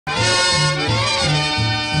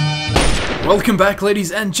Welcome back,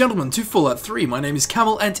 ladies and gentlemen, to Fallout 3. My name is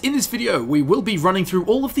Camel, and in this video we will be running through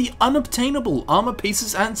all of the unobtainable armor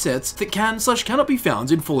pieces and sets that can/cannot be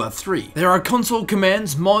found in Fallout 3. There are console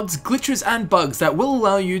commands, mods, glitches, and bugs that will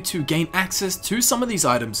allow you to gain access to some of these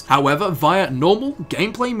items. However, via normal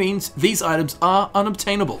gameplay means, these items are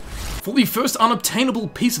unobtainable. For the first unobtainable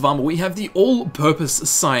piece of armor, we have the all-purpose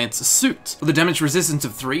science suit. With a damage resistance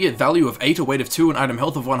of 3, a value of 8, a weight of 2, an item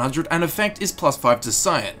health of 100, and effect is +5 to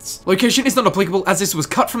science. Location is not applicable as this was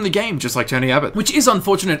cut from the game, just like Tony Abbott, which is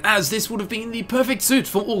unfortunate as this would have been the perfect suit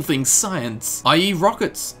for all things science, i.e.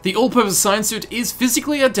 rockets. The all-purpose science suit is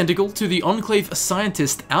physically identical to the Enclave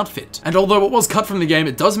scientist outfit, and although it was cut from the game,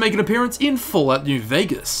 it does make an appearance in Fallout New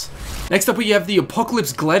Vegas. Next up we have the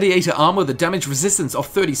Apocalypse Gladiator armor with a damage resistance of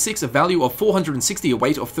 36, a value of 460, a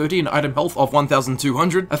weight of 30, an item health of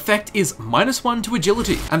 1200, effect is -1 to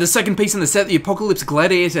agility. And the second piece in the set, the Apocalypse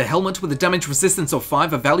Gladiator helmet with a damage resistance of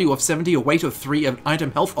 5, a value of 70, a weight of 3, an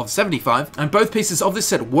item health of 75, and both pieces of this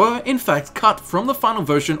set were in fact cut from the final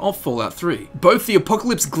version of Fallout 3. Both the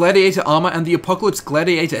Apocalypse Gladiator armor and the Apocalypse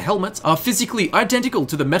Gladiator helmet are physically identical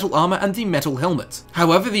to the metal armor and the metal helmet.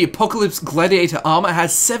 However, the Apocalypse Gladiator armor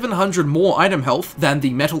has 700 more item health than the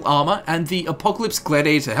metal armor, and the Apocalypse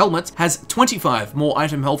Gladiator helmet has 25 more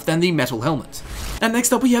item health than the metal helmet. And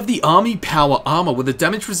next up we have the Army Power armor with a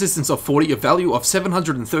damage resistance of 40, a value of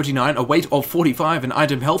 739, a weight of 45, an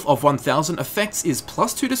item health of 1000, effects is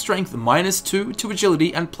 +2 to strength, -2 to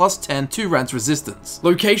agility, and +10 to rad resistance.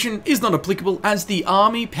 Location is not applicable as the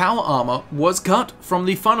Army Power armor was cut from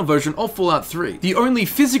the final version of Fallout 3. The only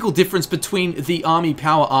physical difference between the Army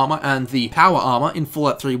Power armor and the Power armor in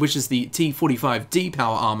Fallout 3, which is the T-45D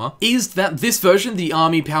Power armor, is that this version, the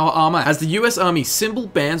Army Power armor, has the US Army symbol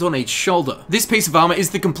band on each shoulder. This piece of armor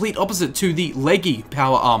is the complete opposite to the leggy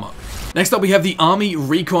Power armor. Next up we have the Army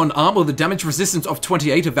Recon armor with a damage resistance of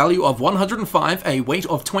 28, a value of 105, a weight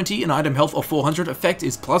of 20, an item health of 400, effect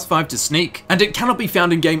is +5 to sneak, and it cannot be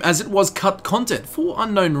found in game as it was cut content for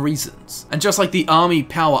unknown reasons. And just like the Army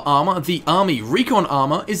Power armor, the Army Recon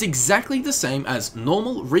armor is exactly the same as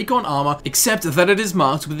normal Recon armor, except that it is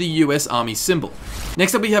marked with the US Army symbol.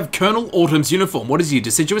 Next up we have Colonel Autumn's uniform. What is he,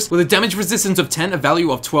 deciduous? With a damage resistance of 10, a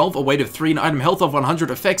value of 12, a weight of 3, an item health of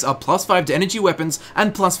 100, effects are +5 to energy weapons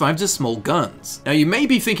and +5 to small guns. Now you may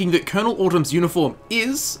be thinking that Colonel Autumn's uniform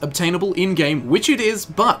is obtainable in-game, which it is,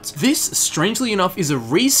 but this, strangely enough, is a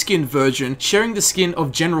reskinned version sharing the skin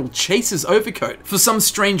of General Chase's overcoat. For some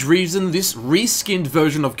strange reason, this reskinned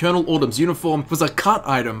version of Colonel Autumn's uniform was a cut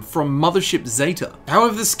item from Mothership Zeta.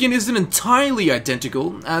 However, the skin isn't entirely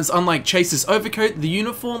identical, as unlike Chase's overcoat, the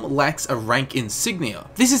uniform lacks a rank insignia.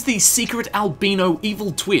 This is the secret albino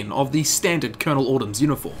evil twin of the standard Colonel Autumn's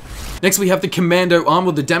uniform. Next we have the Commando armor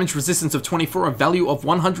with a damage resistance of 24, a value of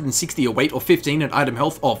 160, a weight of 15, an item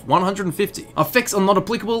health of 150. Effects are not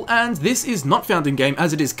applicable, and this is not found in game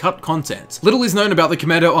as it is cut content. Little is known about the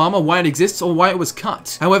Commando armor, why it exists, or why it was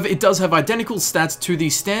cut. However, it does have identical stats to the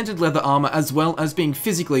standard leather armor as well as being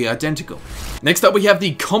physically identical. Next up we have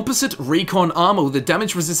the Composite Recon armor with a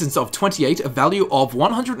damage resistance of 28, a value of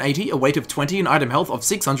 180, a weight of 20, an item health of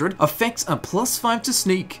 600, effects are +5 to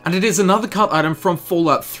sneak, and it is another cut item from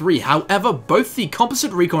Fallout 3. However, both the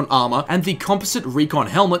Composite Recon armor and the Composite Recon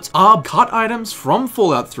helmet are cut items from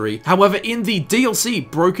Fallout 3. However, in the DLC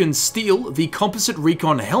Broken Steel, the Composite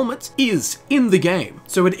Recon helmet is in the game,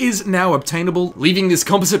 so it is now obtainable, leaving this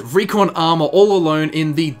Composite Recon armor all alone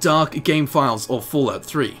in the dark game files of Fallout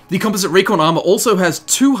 3. The Composite Recon armor also has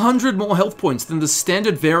 200 more health points than the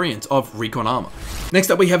standard variant of Recon armor. Next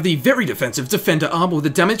up we have the very defensive Defender armor with a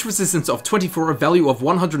damage resistance of 24, a value of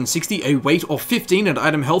 160, a weight of 15, an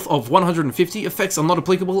item health of 150, effects are not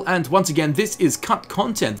applicable, and once again this is cut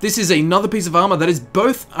content. This is another piece of armor that is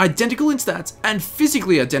both identical in stats and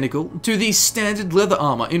physically identical to the standard leather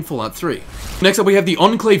armor in Fallout 3. Next up we have the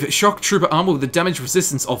Enclave Shock Trooper armor with a damage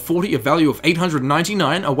resistance of 40, a value of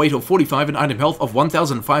 899, a weight of 45, an item health of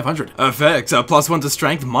 1500. Effects are +1 to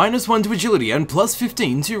strength, -1 to agility, and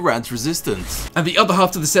 +15 to rad resistance. And the other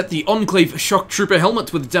half to the set, the Enclave Shock Trooper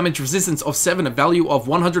helmet with a damage resistance of 7, a value of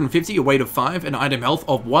 150, a weight of 5, an item health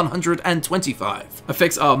of 125.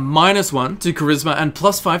 Effects are -1 to charisma and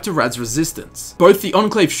 +5 to rad resistance. Both the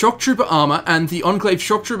Enclave Shock Trooper armor and the Enclave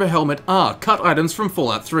Shock Trooper helmet are cut items from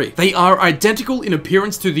Fallout 3. They are identical in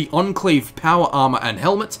appearance to the Enclave Power armor and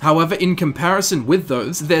helmet. However, in comparison with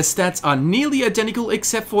those, their stats are nearly identical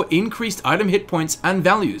except for increased item hit points and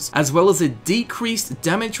values, as well as a decreased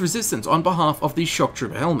damage resistance on behalf of the Shock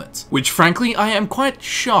Trooper helmet, which frankly I am quite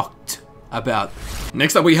shocked about.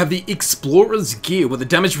 Next up we have the Explorer's Gear with a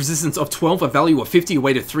damage resistance of 12, a value of 50, a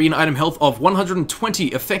weight of 3, and item health of 120.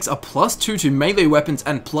 Effects are +2 to melee weapons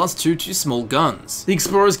and +2 to small guns. The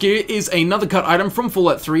Explorer's Gear is another cut item from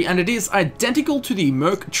Fallout 3 and it is identical to the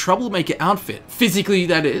Merc Troublemaker outfit. Physically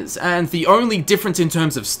that is, and the only difference in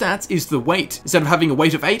terms of stats is the weight. Instead of having a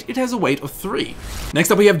weight of 8, it has a weight of 3.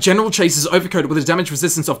 Next up we have General Chase's Overcoat with a damage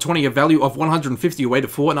resistance of 20, a value of 150, a weight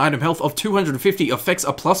of 4, and item health of 250. Effects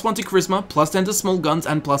are +1 to Charisma, +10 to small guns,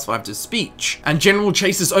 and +5 to speech. And General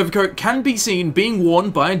Chase's Overcoat can be seen being worn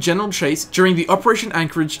by General Chase during the Operation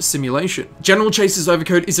Anchorage simulation. General Chase's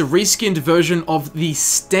Overcoat is a reskinned version of the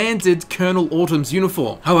standard Colonel Autumn's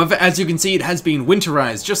uniform. However, as you can see, it has been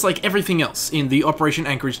winterized, just like everything else in the Operation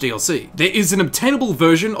Anchorage DLC. There is an obtainable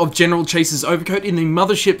version of General Chase's Overcoat in the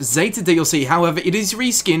Mothership Zeta DLC, however, it is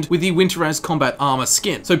reskinned with the winterized combat armor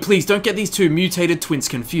skin. So please don't get these two mutated twins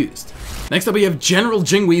confused. Next up we have General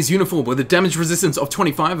Jingwee's uniform with a damage resistance of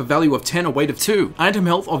 25, a value of 10, a weight of 2, item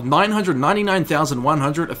health of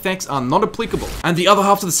 999,100, effects are not applicable. And the other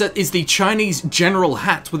half of the set is the Chinese General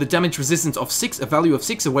Hat with a damage resistance of 6, a value of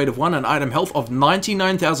 6, a weight of 1, and item health of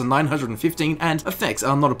 99,915, and effects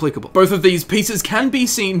are not applicable. Both of these pieces can be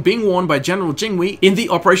seen being worn by General Jingwee in the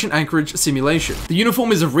Operation Anchorage simulation. The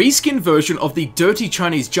uniform is a reskinned version of the dirty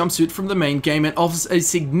Chinese jumpsuit from the main game and offers a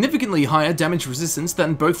significantly higher damage resistance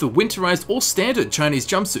than both the winterized or standard Chinese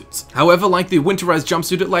jumpsuits. However, like the winterized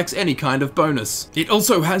jumpsuit, it lacks any kind of bonus. It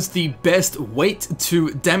also has the best weight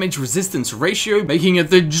to damage resistance ratio, making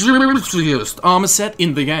it the juiciest armor set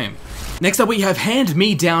in the game. Next up we have Hand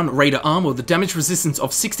Me Down Raider Armor with a damage resistance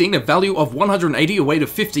of 16, a value of 180, a weight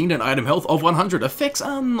of 15, and item health of 100. Effects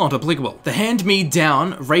are not applicable. The Hand Me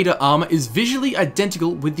Down Raider Armor is visually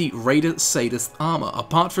identical with the Raider Sadist Armor.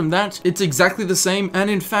 Apart from that, it's exactly the same and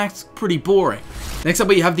in fact pretty boring. Next up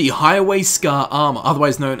we have the Highway Scar Armor,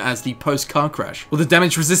 otherwise known as the Post-Car Crash, with a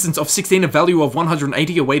damage resistance of 16, a value of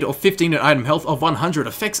 180, a weight of 15, and item health of 100.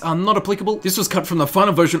 Effects are not applicable. This was cut from the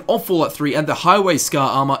final version of Fallout 3 and the Highway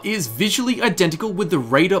Scar Armor is visually identical with the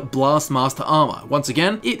Raider Blastmaster Armor. Once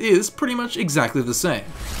again, it is pretty much exactly the same.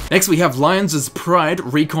 Next we have Lions'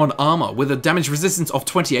 Pride Recon Armor with a damage resistance of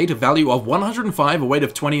 28, a value of 105, a weight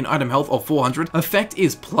of 20, and item health of 400. Effect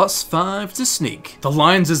is +5 to sneak. The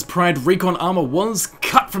Lions' Pride Recon Armor was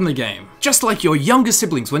cut from the game, just like your younger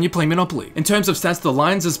siblings when you play Monopoly. In terms of stats, the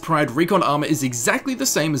Lions' Pride Recon Armor is exactly the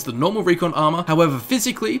same as the normal Recon Armor, however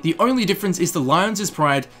physically, the only difference is the Lions'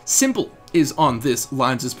 Pride symbol is on this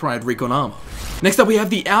Lions' Pride Recon Armor. Next up we have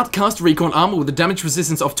the Outcast Recon Armor with a damage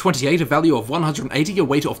resistance of 28, a value of 180, a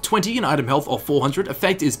weight of 20, and item health of 400,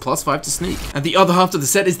 effect is +5 to sneak. And the other half of the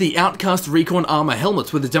set is the Outcast Recon Armor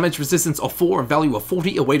Helmet with a damage resistance of 4, a value of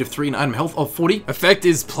 40, a weight of 3, and item health of 40, effect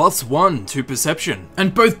is +1 to perception.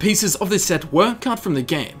 And both pieces of this set were cut from the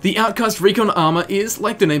game. The Outcast Recon Armor is,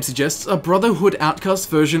 like the name suggests, a Brotherhood Outcast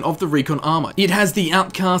version of the Recon Armor. It has the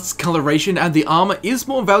Outcast's coloration and the armor is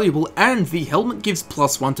more valuable and the helmet gives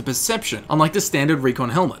 +1 to perception, unlike the standard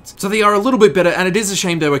Recon helmet. So they are a little bit better and it is a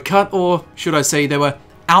shame they were cut, or should I say they were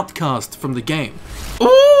outcast from the game.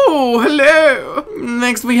 Oh, hello!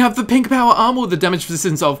 Next we have the Pink Power Armor with a damage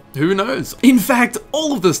resistance of who knows. In fact,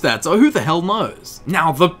 all of the stats are who the hell knows.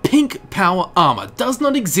 Now, the Pink Power Armor does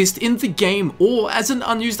not exist in the game or as an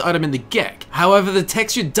unused item in the GEC. However, the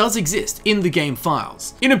texture does exist in the game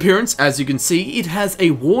files. In appearance, as you can see, it has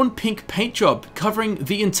a worn pink paint job covering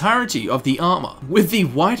the entirety of the armor, with the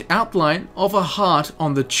white outline of a heart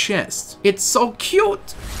on the chest. It's so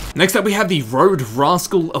cute! Next up we have the Road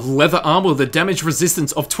Rascal Leather Armor with a damage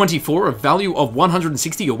resistance of 24, a value of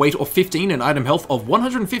 160, a weight of 15, and item health of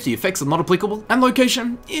 150. Effects are not applicable, and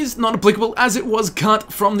location is not applicable as it was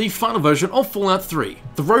cut from the final version of Fallout 3.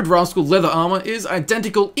 The Road Rascal Leather Armor is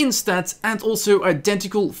identical in stats and also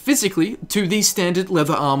identical physically to the standard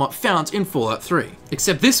leather armor found in Fallout 3.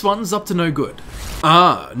 Except this one's up to no good.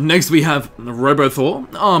 Next we have Robothor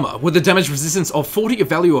Armor with a damage resistance of 40, a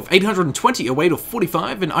value of 820, a weight of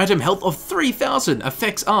 45, and item health of 3000.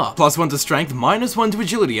 Effects are +1 to strength, -1 to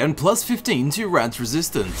agility, and +15 to rad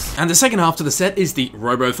resistance. And the second half to the set is the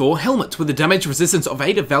Robothor Helmet with a damage resistance of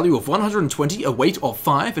 8, a value of 120, a weight of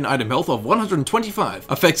 5, and item health of 125.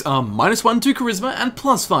 Effects are -1 to charisma and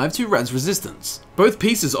 +5 to rad resistance. Both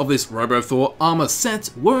pieces of this Robothor armor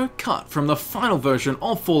set were cut from the final version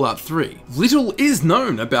of Fallout 3. Little is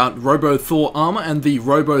known about Robothor armor and the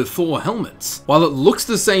Robothor helmets. While it looks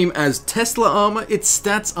the same as Tesla armor, its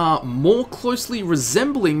stats are more closely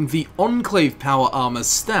resembling the Enclave Power armor's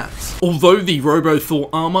stats. Although the Robothor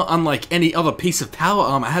armor, unlike any other piece of power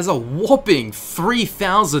armor, has a whopping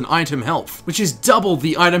 3000 item health, which is double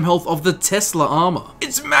the item health of the Tesla armor.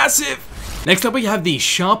 It's massive! Next up we have the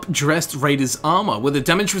Sharp Dressed Raider's Armor, with a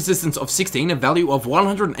damage resistance of 16, a value of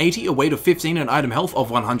 180, a weight of 15, and item health of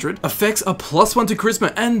 100. Effects are +1 to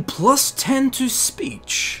Charisma and +10 to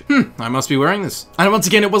Speech. I must be wearing this. And once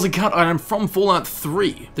again, it was a cut item from Fallout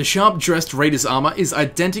 3. The Sharp Dressed Raider's Armor is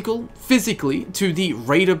identical, physically, to the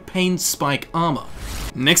Raider Pain Spike Armor.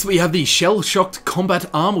 Next we have the Shell-Shocked Combat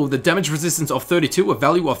Armor with a damage resistance of 32, a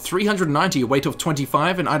value of 390, a weight of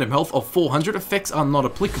 25, and item health of 400. Effects are not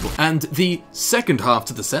applicable. And the second half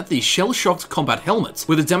to the set, the Shell-Shocked Combat Helmet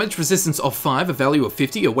with a damage resistance of 5, a value of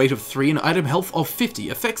 50, a weight of 3, and item health of 50.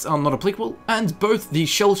 Effects are not applicable, and both the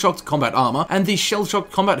Shell-Shocked Combat Armor and the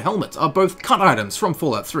Shell-Shocked Combat Helmet are both cut items from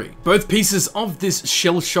Fallout 3. Both pieces of this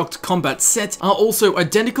Shell-Shocked Combat set are also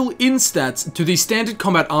identical in stats to the Standard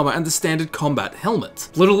Combat Armor and the Standard Combat Helmet.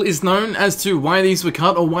 Little is known as to why these were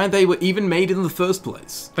cut or why they were even made in the first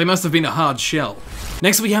place. They must have been a hard shell.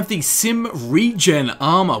 Next we have the Sim Regen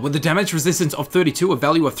Armor with a damage resistance of 32, a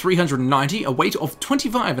value of 390, a weight of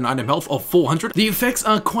 25, and item health of 400. The effects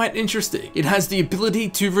are quite interesting. It has the ability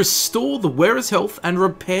to restore the wearer's health and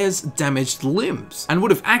repairs damaged limbs, and would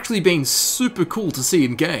have actually been super cool to see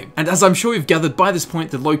in game. And as I'm sure you've gathered by this point,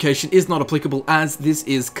 the location is not applicable as this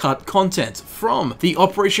is cut content from the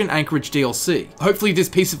Operation Anchorage DLC. Hopefully this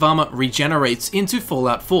piece of armor regenerates into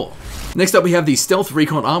Fallout 4. Next up we have the Stealth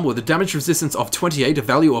Recon Armor with a damage resistance of 28, a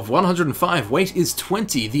value of 105, weight is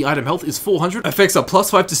 20, the item health is 400, effects are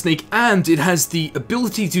 +5 to sneak, and it has the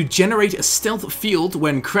ability to generate a stealth field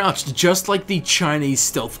when crouched, just like the Chinese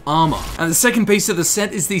stealth armor. And the second piece of the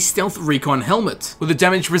set is the Stealth Recon Helmet with a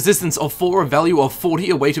damage resistance of 4, a value of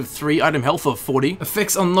 40, a weight of 3, item health of 40.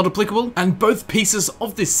 Effects are not applicable, and both pieces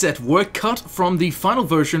of this set were cut from the final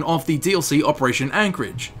version of the DLC Operation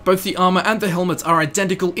Anchorage. Both the armor and the helmet are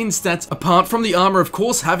identical in stats, apart from the armor of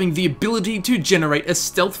course having the ability to generate a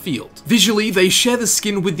stealth field. Visually, they share the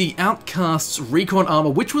skin with the Outcast's Recon Armor,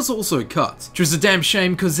 which was also cut, which was a damn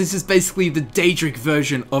shame because this is basically the Daedric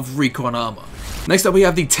version of Recon Armor. Next up we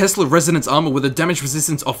have the Tesla Resonance Armor with a damage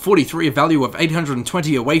resistance of 43, a value of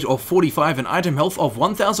 820, a weight of 45, and item health of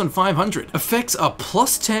 1500. Effects are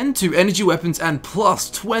 +10 to energy weapons and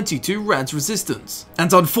 +20 to Rad's resistance.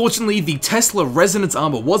 And unfortunately, the Tesla Resonance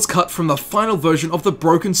Armor was cut from the final version of the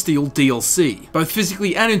Broken Steel DLC. Both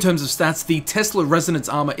physically and in terms of stats, the Tesla Resonance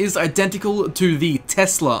Armor is identical to the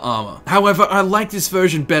Tesla Armor. However, I like this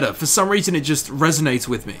version better. For some reason, it just resonates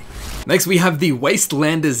with me. Next we have the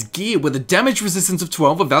Wastelander's Gear with a damage resistance of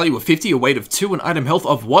 12, a value of 50, a weight of 2, and item health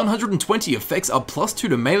of 120. Effects are +2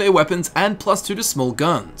 to melee weapons and +2 to small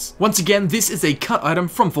guns. Once again, this is a cut item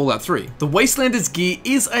from Fallout 3. The Wastelander's Gear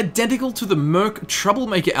is identical to the Merc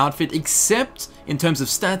Troublemaker outfit, except in terms of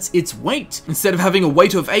stats, its weight. Instead of having a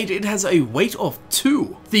weight of 8, it has a weight of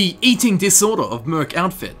 2. The Eating Disorder of Merc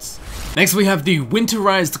outfits. Next we have the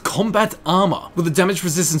Winterized Combat Armor with a damage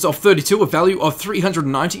resistance of 32, a value of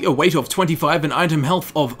 390, a weight of 25, and item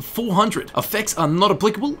health of 400. Effects are not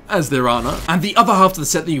applicable, as there are none. And the other half of the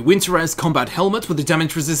set, the Winterized Combat Helmet with a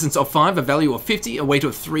damage resistance of 5, a value of 50, a weight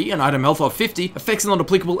of 3, and item health of 50. Effects are not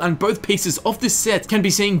applicable, and both pieces of this set can be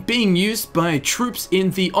seen being used by troops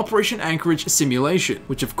in the Operation Anchorage simulation,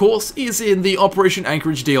 which of course is in the Operation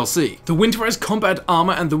Anchorage DLC. The Winterized Combat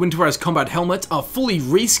Armor and the Winterized Combat Helmet are fully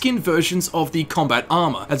reskinned versions of the combat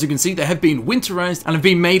armor. As you can see, they have been winterized and have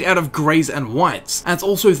been made out of greys and whites. And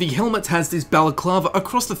also the helmet has this balaclava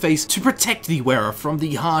across the face to protect the wearer from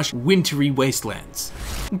the harsh wintry wastelands.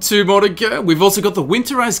 2 more to go. We've also got the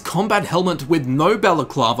Winterized Combat Helmet with no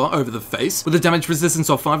balaclava over the face, with a damage resistance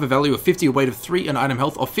of 5, a value of 50, a weight of 3, and item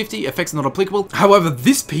health of 50. Effects not applicable. However,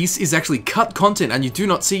 this piece is actually cut content and you do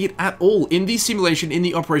not see it at all in the simulation in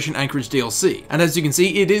the Operation Anchorage DLC. And as you can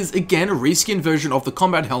see, it is again a reskinned version of the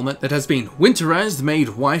combat helmet that has been winterized, made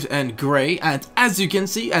white and grey, and as you can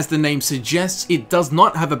see, as the name suggests, it does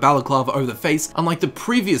not have a balaclava over the face, unlike the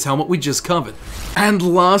previous helmet we just covered. And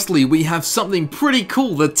lastly, we have something pretty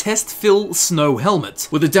cool, the Test Fill Snow Helmet,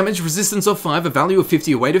 with a damage resistance of 5, a value of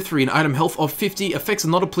 50, a weight of 3, and item health of 50. Effects are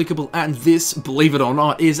not applicable, and this, believe it or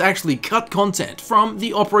not, is actually cut content from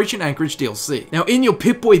the Operation Anchorage DLC. Now in your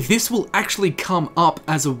Pip-Boy, this will actually come up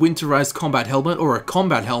as a winterized combat helmet or a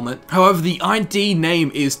combat helmet. However, the ID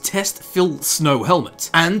name is Test Fill Snow Helmet,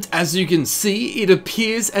 and as you can see, it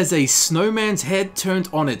appears as a snowman's head turned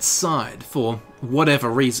on its side for whatever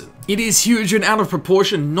reason. It is huge and out of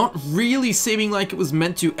proportion, not really seeming like it was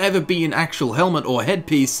meant to ever be an actual helmet or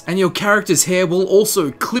headpiece, and your character's hair will also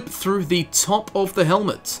clip through the top of the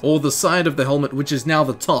helmet, or the side of the helmet, which is now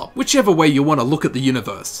the top, whichever way you want to look at the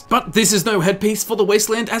universe. But this is no headpiece for the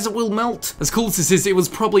wasteland, as it will melt. As cool as this is, it was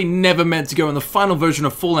probably never meant to go in the final version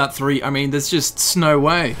of Fallout 3. I mean, there's just no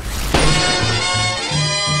way.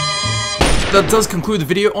 that does conclude the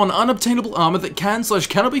video on unobtainable armor that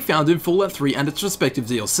can/cannot be found in Fallout 3 and its respective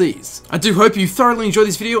DLCs. I do hope you thoroughly enjoyed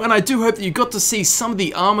this video, and I do hope that you got to see some of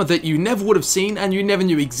the armor that you never would have seen and you never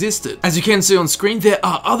knew existed. As you can see on screen, there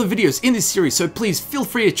are other videos in this series, so please feel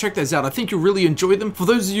free to check those out. I think you'll really enjoy them. For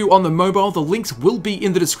those of you on the mobile, the links will be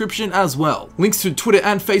in the description as well. Links to Twitter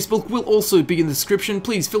and Facebook will also be in the description.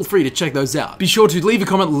 Please feel free to check those out. Be sure to leave a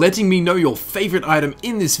comment letting me know your favorite item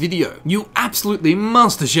in this video. You absolutely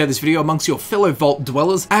must share this video amongst your fellow vault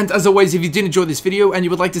dwellers, and as always, if you did enjoy this video and you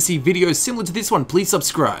would like to see videos similar to this one, please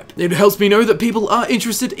subscribe. It helps me know that people are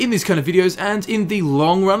interested in these kind of videos, and in the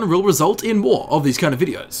long run will result in more of these kind of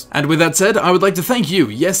videos. And with that said, I would like to thank you,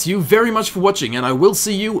 yes, you very much for watching, and I will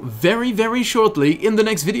see you very, very shortly in the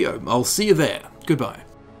next video. I'll see you there. Goodbye.